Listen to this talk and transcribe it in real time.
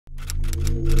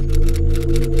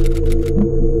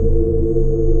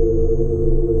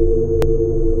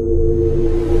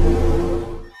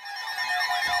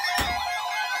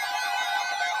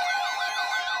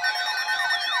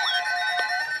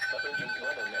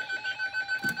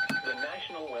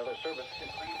Service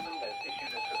in Cleveland has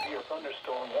issued a severe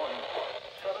thunderstorm warning for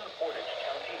southern Portage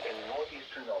County in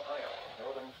northeastern Ohio,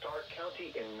 northern Stark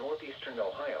County in northeastern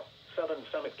Ohio, southern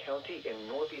Summit County in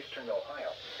northeastern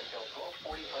Ohio until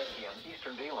 12:45 p.m.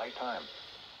 Eastern Daylight Time.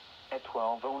 At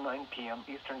 12:09 p.m.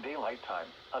 Eastern Daylight Time,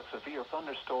 a severe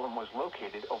thunderstorm was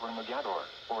located over Mogador,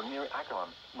 or near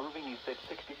Akron, moving east at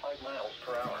 65 miles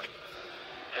per hour.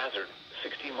 Hazard,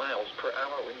 60 miles per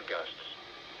hour wind gusts.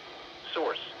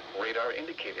 Source, radar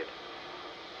indicated.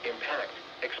 Impact,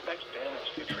 expect damage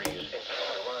to trees and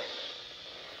power lines.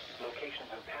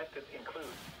 Locations impacted include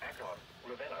Akron,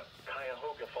 Ravenna,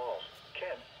 Cuyahoga Falls,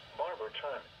 Kent,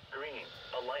 Barberton, Greene,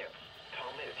 Alliance,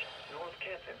 Talmadge, North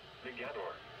Canton,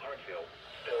 Mogador, Hartsville,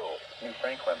 Stowe, New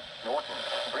Franklin, Norton,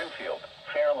 Brimfield,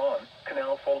 Fair Lawn,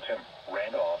 Canal Fulton,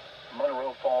 Randolph,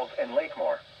 Monroe Falls, and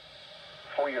Lakemore.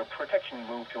 For your protection,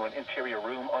 move to an interior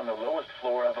room on the lowest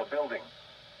floor of a building.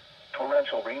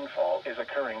 Torrential rainfall is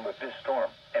occurring with this storm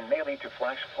and may lead to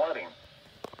flash flooding.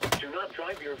 Do not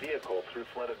drive your vehicle through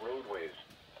flooded roadways.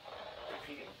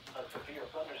 Repeating, a severe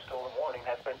thunderstorm warning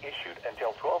has been issued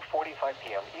until 12:45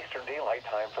 p.m. Eastern Daylight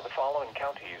Time for the following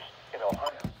counties in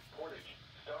Ohio: Portage,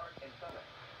 Stark, and Summit.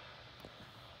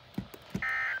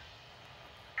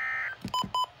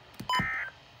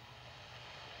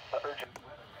 The urgent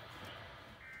weather.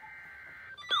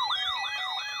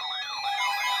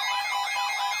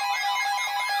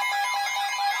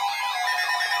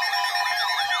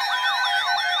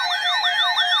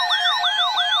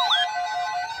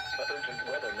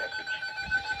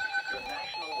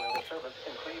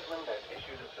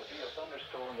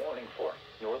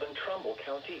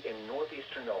 County in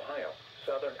northeastern Ohio,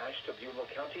 southern Ashtabula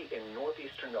County in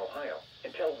northeastern Ohio,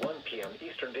 until 1 p.m.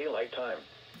 Eastern Daylight Time.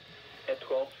 At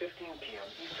 12:15 p.m.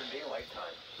 Eastern Daylight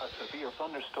Time, a severe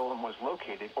thunderstorm was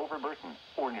located over Burton,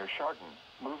 or near Chardon,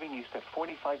 moving east at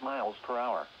 45 miles per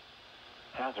hour.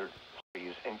 Hazard,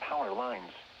 trees and power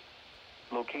lines.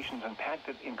 Locations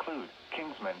impacted include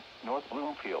Kingsman, North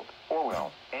Bloomfield,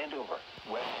 Orwell, Andover,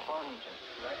 West Farmington,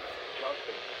 Lebanon,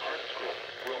 Johnston, Hartsville,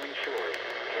 Roaming Shores,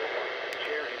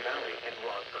 Cherry Valley, and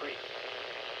Rock Creek.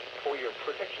 For your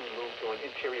protection, move to an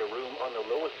interior room on the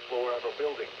lowest floor of a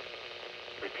building.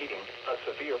 Repeating, a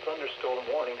severe thunderstorm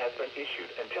warning has been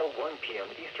issued until 1 p.m.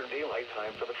 Eastern Daylight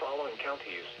Time for the following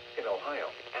counties in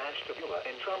Ohio: Ashtabula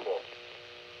and Trumbull.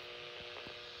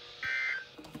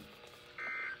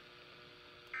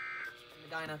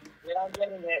 Medina. Yeah, I'm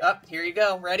getting it. Up, here you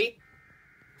go. Ready?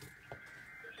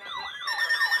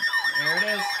 There it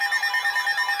is.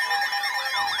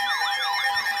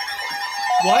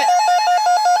 What?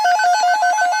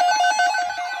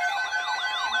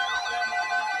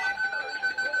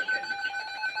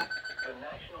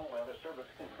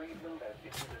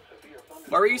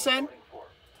 What were you saying?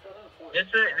 This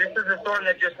is the storm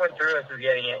that just went through us is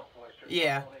getting it.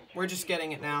 Yeah, we're just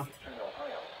getting it now.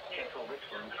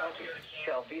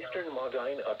 Southeastern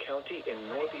Medina County in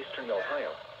northeastern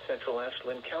Ohio, central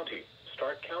Ashland County,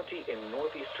 Stark County in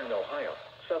northeastern Ohio,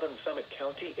 southern Summit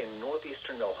County in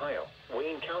northeastern Ohio,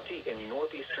 Wayne County in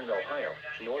northeastern Ohio,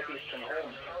 northeastern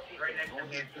Holmes County in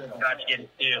northeastern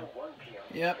Ohio.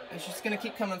 Yep, it's just gonna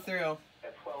keep coming through.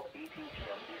 At 12:18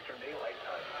 p.m. Eastern Daylight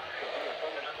Time, severe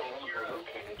thunderstorms were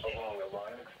located along a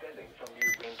line extending from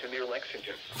New Green to near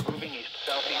Lexington, moving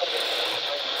east-southeast.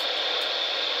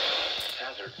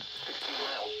 Hazard, 60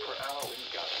 miles per hour wind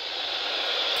gusts.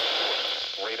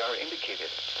 Radar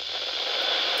indicated.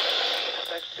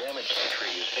 Expect damage to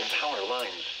trees and power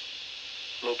lines.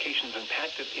 Locations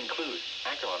impacted include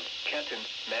Akron, Kenton,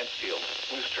 Mansfield,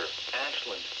 Worcester,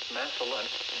 Ashland, Massillon,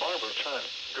 Barberton,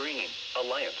 Greene,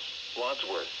 Alliance,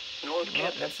 Wadsworth, North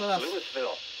Canton,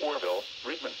 Louisville, Orville,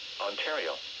 Richmond,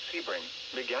 Ontario, Sebring,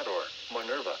 Mogador,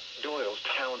 Minerva,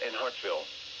 Doylestown, and Hartsville.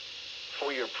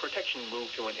 For your protection,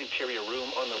 move to an interior room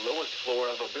on the lowest floor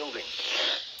of a building.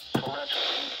 Torrential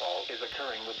rainfall is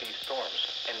occurring with these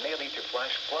storms and may lead to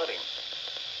flash flooding.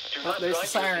 Do not there's the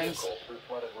drive your sirens. vehicle through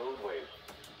flooded roadways.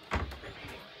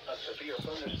 Repeating, a severe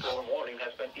thunderstorm warning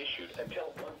has been issued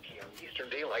until 1 p.m. Eastern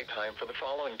Daylight Time for the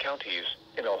following counties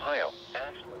in Ohio: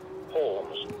 Ashland,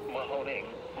 Holmes, Mahoning,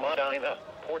 Medina,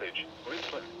 Portage,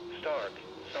 Richland, Stark,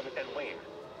 Summit, and Wayne.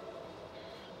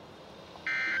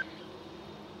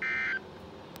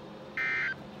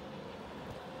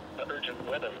 The urgent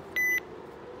weather.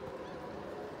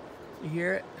 You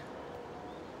hear it?